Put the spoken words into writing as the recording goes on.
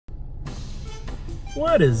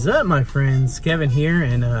What is up, my friends? Kevin here,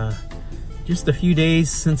 and just a few days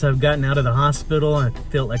since I've gotten out of the hospital, I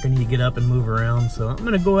felt like I need to get up and move around. So I'm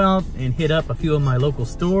gonna go out and hit up a few of my local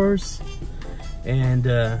stores and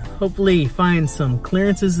hopefully find some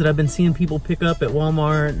clearances that I've been seeing people pick up at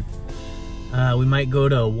Walmart. We might go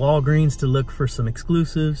to Walgreens to look for some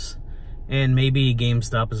exclusives, and maybe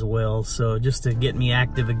GameStop as well. So just to get me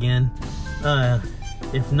active again.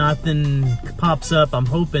 If nothing pops up, I'm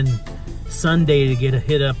hoping Sunday to get a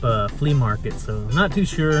hit up a flea market. So I'm not too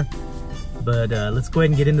sure, but let's go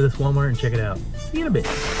ahead and get into this Walmart and check it out. See you in a bit.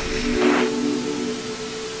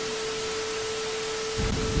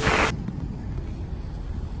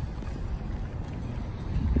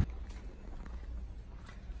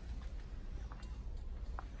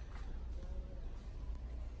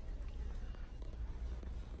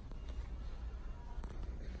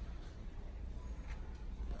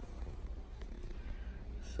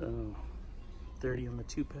 So 30 on the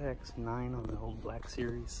 2-packs, 9 on the old black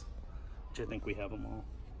series, which I think we have them all.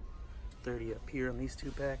 30 up here on these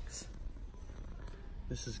 2-packs.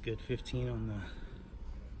 This is good. 15 on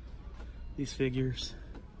these figures,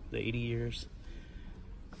 the 80 years.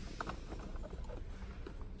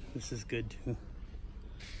 This is good too.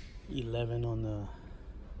 11 on the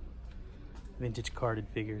vintage carded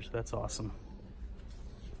figures. That's awesome.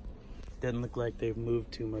 Doesn't look like they've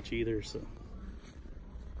moved too much either, so.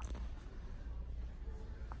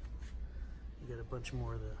 Got a bunch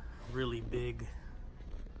more of the really big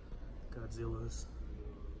Godzillas.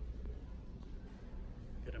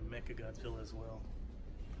 Got a Mecha Godzilla as well.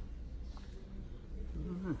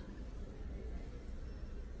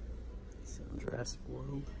 Some Jurassic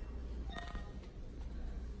World.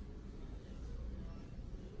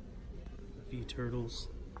 A few turtles.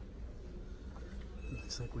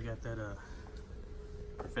 Looks like we got that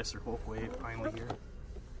Professor Hulk wave finally here.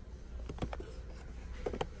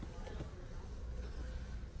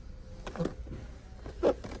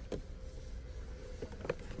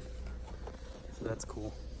 That's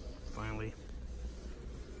cool. Finally.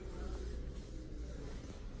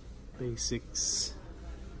 Basics.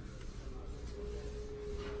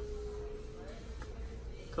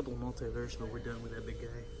 A couple of multiverse, but we're done with that big guy.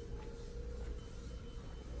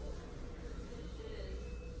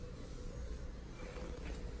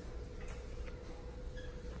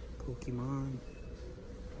 Pokemon.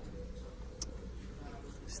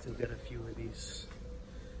 Still got a few of these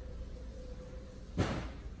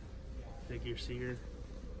figures here.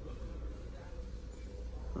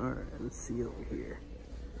 Alright, let's see over here.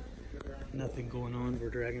 Nothing going on for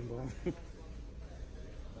Dragon Ball.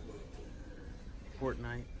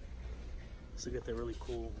 Fortnite. Still got that really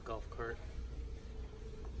cool golf cart.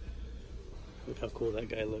 Look how cool that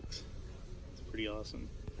guy looks. It's pretty awesome.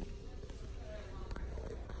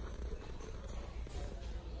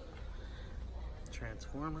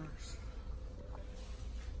 Transformers.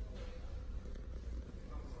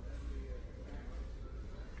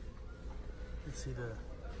 You see the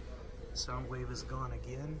sound wave is gone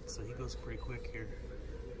again, so he goes pretty quick here.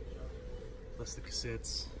 Plus the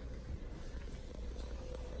cassettes.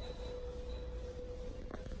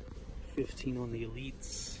 15 on the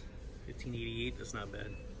Elites. 1588, that's not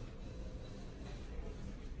bad.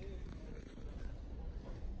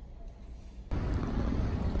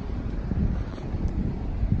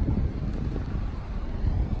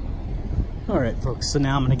 Alright folks, so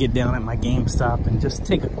now I'm going to get down at my GameStop and just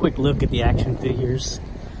take a quick look at the action figures.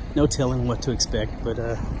 No telling what to expect, but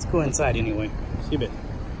let's go inside anyway. See you a bit.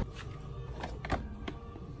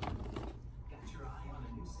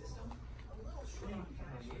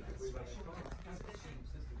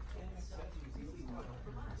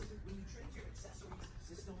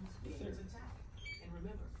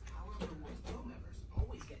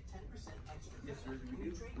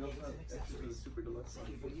 Super deluxe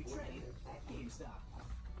when you trade at GameStop.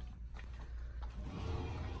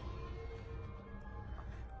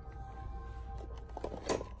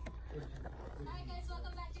 Hi guys,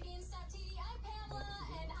 welcome back to GameStop TV. I'm Pamela,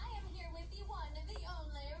 and I am here with the one, the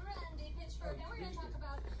only Randy Pitchford, and we're going to talk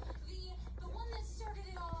about the one that started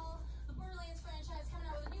it all, the Borderlands franchise coming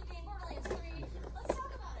out with a new game, Borderlands 3. Let's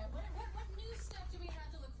talk about it. What new stuff do we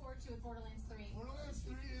have to look forward to with Borderlands 3? Borderlands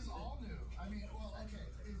 3 is all new. I mean, well, okay,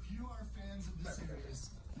 if you are fans of the series,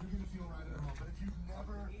 you're going to feel right at home. But if you've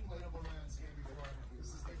never played a Borderlands game before, this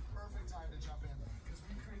is the perfect time to jump in. Because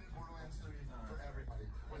we created Borderlands 3 for everybody.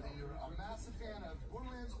 Whether you're a massive fan of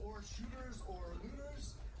Borderlands or shooters or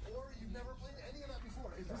looters, or you've never played any of that before.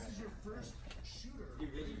 If this is your first shooter, I'm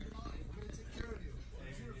going to take care of you.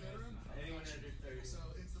 If you're a veteran, so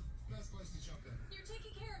it's the best place to jump in. You're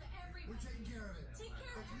taking care of everybody. We're taking care of it. Take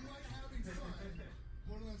care of If you like having fun,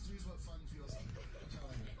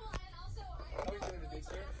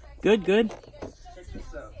 Good, good. Check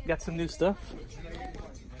this out. Got some new stuff.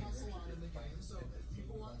 So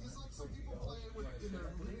people want, it's like some people play it with in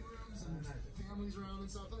their living rooms and families around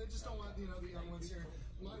and stuff, and they just don't want, you know, the young ones here.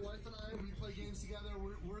 My wife and I, we play games together.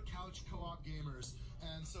 We're couch co-op gamers,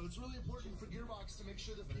 and so it's really important for Gearbox to make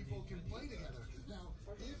sure that people can play together. Now,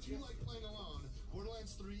 if you like playing alone,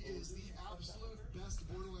 Borderlands 3 is the absolute best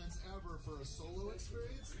Borderlands ever for a solo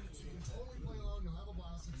experience. So you can totally play alone. You'll have a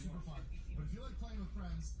blast. It's super fun. But if you like playing with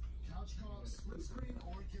friends, couch co-op, split screen,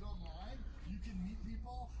 or get online, you can meet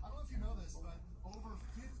people. I don't know if you know this, but over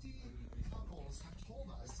 50 couples have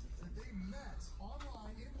told us that they met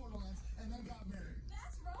online in Borderlands and then got married.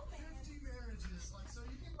 That's romance. 50 marriages. Like, so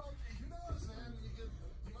you can, like, who knows, man?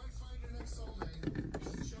 You might find your next soulmate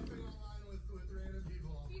just jumping online with random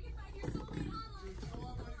people. You can find your soulmate online.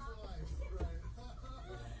 Co-op money for life, right?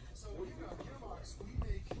 So we got Gearbox. We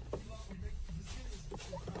make this game is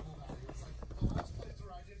incredible value. It's like the last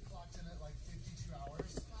playthrough I did clocked in at like 52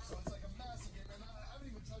 hours. So it's like a massive game, and I haven't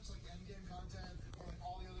even touched like end game content or like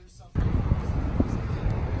all the other stuff.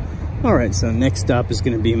 All right, so next stop is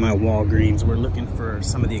going to be my Walgreens. We're looking for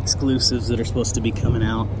some of the exclusives that are supposed to be coming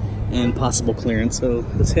out and possible clearance. So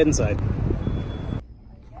let's head inside.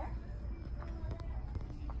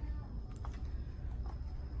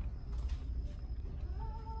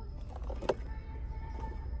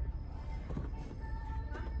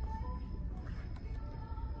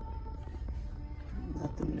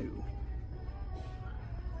 Nothing new.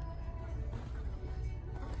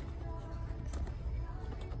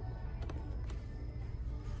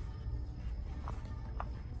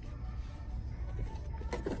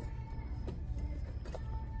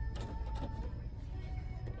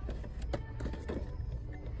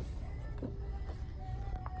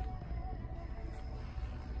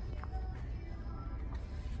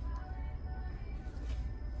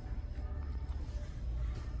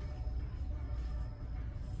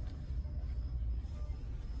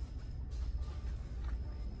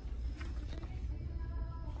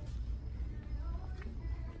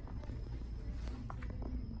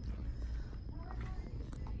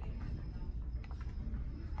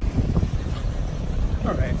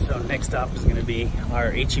 Alright, so next stop is going to be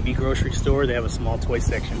our HEB grocery store. They have a small toy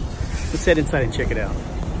section. Let's head inside and check it out.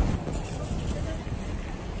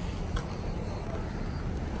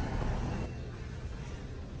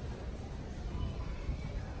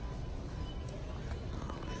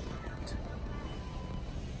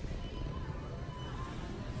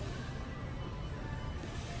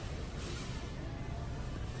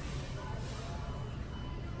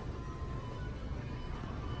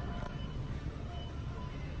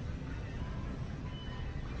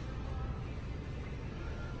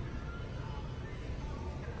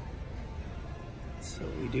 So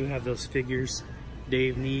we do have those figures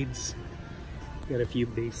Dave needs. Got a few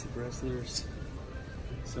basic wrestlers,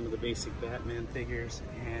 some of the basic Batman figures,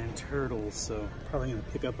 and turtles. So probably gonna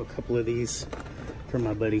pick up a couple of these for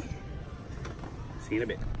my buddy. See you in a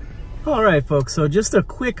bit. All right, folks, so just a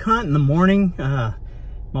quick hunt in the morning.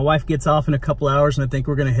 My wife gets off in a couple hours, and I think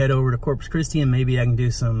we're gonna head over to Corpus Christi, and maybe I can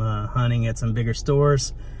do some hunting at some bigger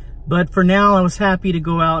stores. But for now, I was happy to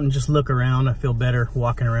go out and just look around. I feel better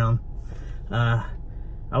walking around.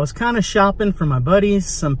 I was kind of shopping for my buddies,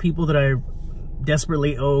 some people that I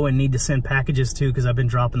desperately owe and need to send packages to because I've been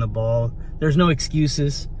dropping the ball. There's no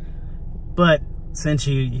excuses, but since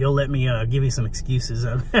you'll let me give you some excuses,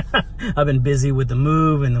 I've been busy with the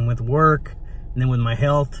move and then with work and then with my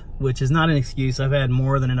health, which is not an excuse. I've had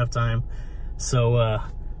more than enough time. So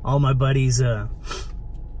all my buddies,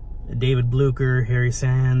 David Blucker, Harry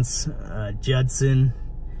Sands, Judson,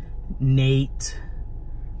 Nate,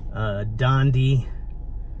 Dondi.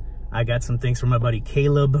 I got some things from my buddy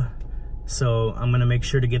Caleb, so I'm gonna make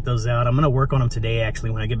sure to get those out. I'm gonna work on them today,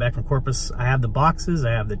 actually, when I get back from Corpus. I have the boxes,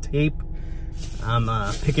 I have the tape. I'm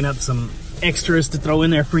picking up some extras to throw in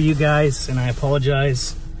there for you guys, and I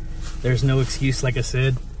apologize. There's no excuse, like I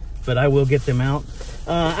said, but I will get them out.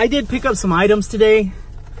 I did pick up some items today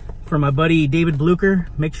for my buddy David Blucker.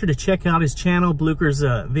 Make sure to check out his channel, Blucker's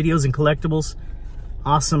Videos and Collectibles.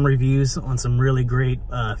 Awesome reviews on some really great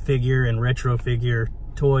figure and retro figure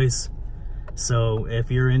toys. So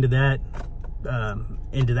if you're into that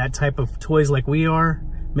type of toys like we are,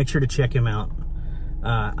 make sure to check him out.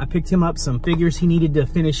 I picked him up some figures he needed to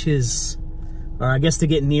finish his, or I guess to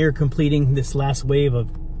get near completing this last wave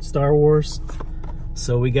of Star Wars.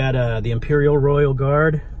 So we got the Imperial Royal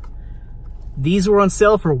Guard. These were on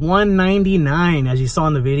sale for $199, as you saw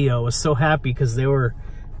in the video. I was so happy because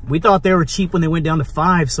we thought they were cheap when they went down to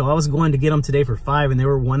 $5, so I was going to get them today for $5, and they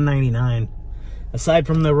were $199. Aside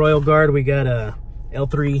from the Royal Guard, we got a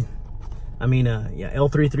L3 Yeah,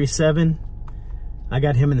 L337. I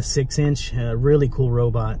got him in the 6-inch. Really cool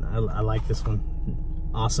robot. I like this one.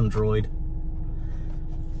 Awesome droid.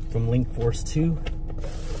 From Link Force 2.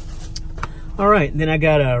 Alright, then I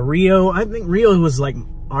got Rio. I think Rio was like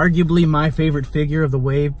arguably my favorite figure of the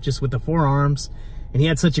wave, just with the 4 arms. And he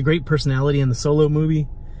had such a great personality in the Solo movie.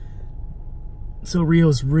 So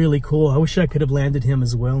Rio's really cool. I wish I could have landed him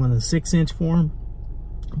as well in the 6-inch form.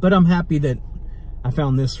 But I'm happy that I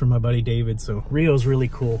found this from my buddy David. So Rio's really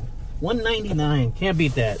cool. $199. Can't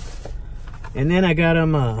beat that. And then I got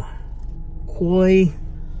him Koi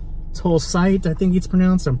Tol Sight, I think it's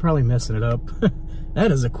pronounced. I'm probably messing it up. That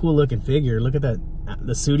is a cool looking figure. Look at that.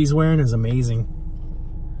 The suit he's wearing is amazing.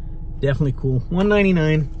 Definitely cool.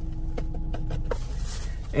 $199.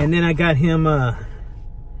 And then I got him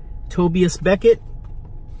Tobias Beckett,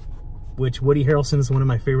 which Woody Harrelson is one of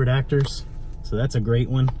my favorite actors. So that's a great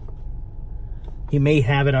one. He may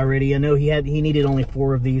have it already. I know he needed only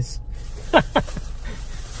 4 of these.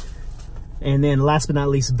 And then last but not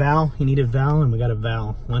least, Val. He needed Val, and we got a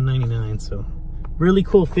Val. $199. So really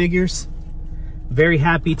cool figures. Very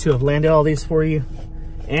happy to have landed all these for you.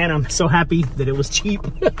 And I'm so happy that it was cheap.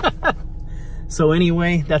 So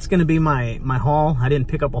anyway, that's going to be my haul. I didn't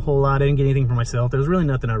pick up a whole lot. I didn't get anything for myself. There was really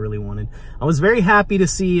nothing I really wanted. I was very happy to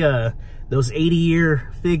see those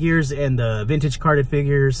 80-year figures and the vintage carded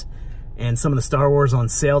figures and some of the Star Wars on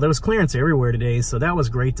sale. There was clearance everywhere today, so that was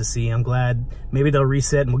great to see. I'm glad. Maybe they'll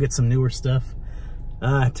reset and we'll get some newer stuff.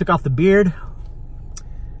 I took off the beard,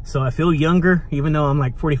 so I feel younger, even though I'm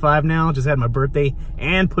like 45 now. Just had my birthday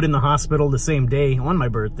and put in the hospital the same day on my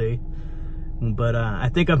birthday. But I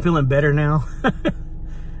think I'm feeling better now.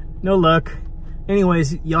 No luck.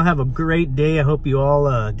 Anyways, y'all have a great day. I hope you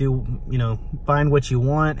all do, find what you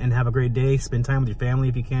want and have a great day. Spend time with your family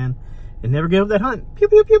if you can. And never give up that hunt. Pew,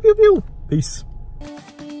 pew, pew, pew, pew. Peace.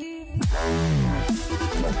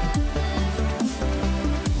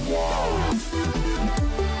 Wow.